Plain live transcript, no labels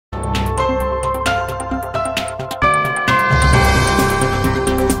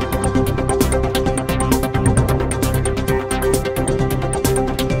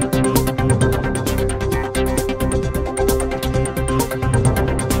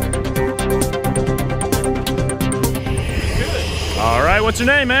right, what's your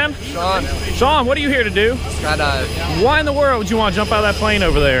name, man? Sean. Sean, what are you here to do? Skydive. Why in the world would you want to jump out of that plane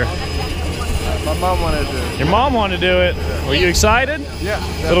over there? My mom wanted to do it. Your mom wanted to do it. Were you excited? Yeah.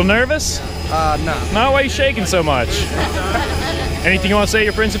 A little nervous? No. No, why are you shaking so much? Anything you want to say to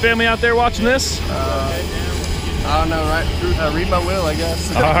your friends and family out there watching this? I don't know, right? Read my will, I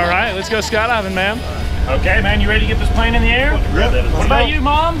guess. All right, let's go skydiving, man. Okay, man, you ready to get this plane in the air? Yep. What about you,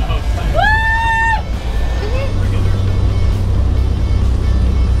 Mom?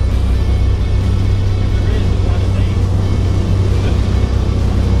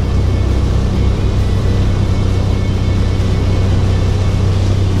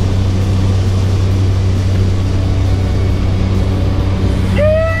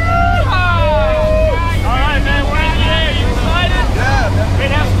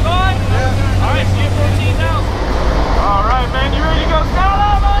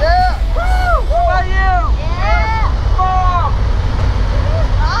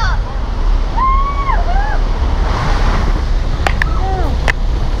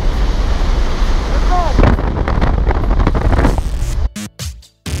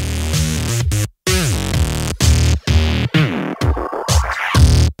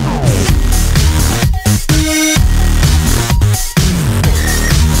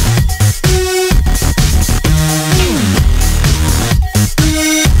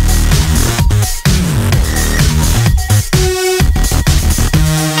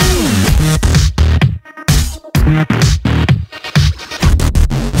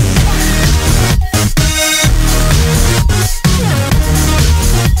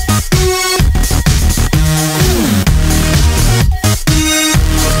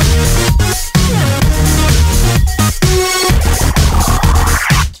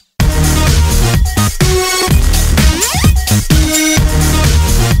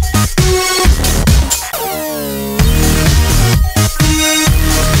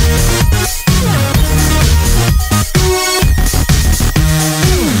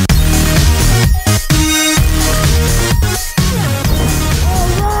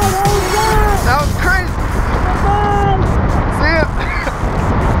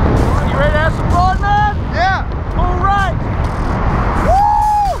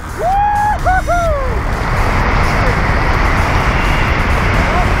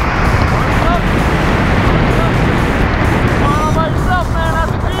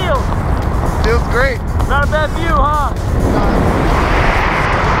 Not a bad view, huh?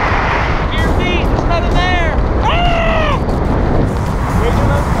 To your feet, there's nothing there. Ah! Ready to do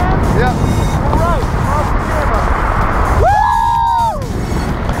that again? Yeah. All right, off the camera. Woo!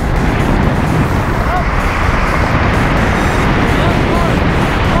 Up. Yep, hard.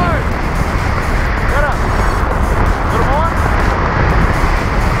 Hard. Get up. A little more.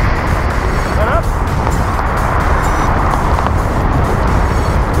 Get up.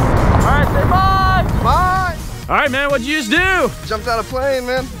 All right, say bye. Bye! All right, man, what'd you just do? Jumped out of plane,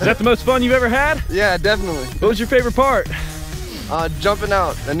 man. Is that the most fun you've ever had? Yeah, definitely. What was your favorite part? Jumping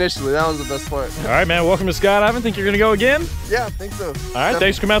out initially, that was the best part. All right, man, welcome to skydiving. Think you're gonna go again? Yeah, I think so. All right,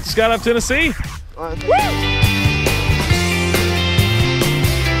 thanks for coming out to Skydive, Tennessee. All right,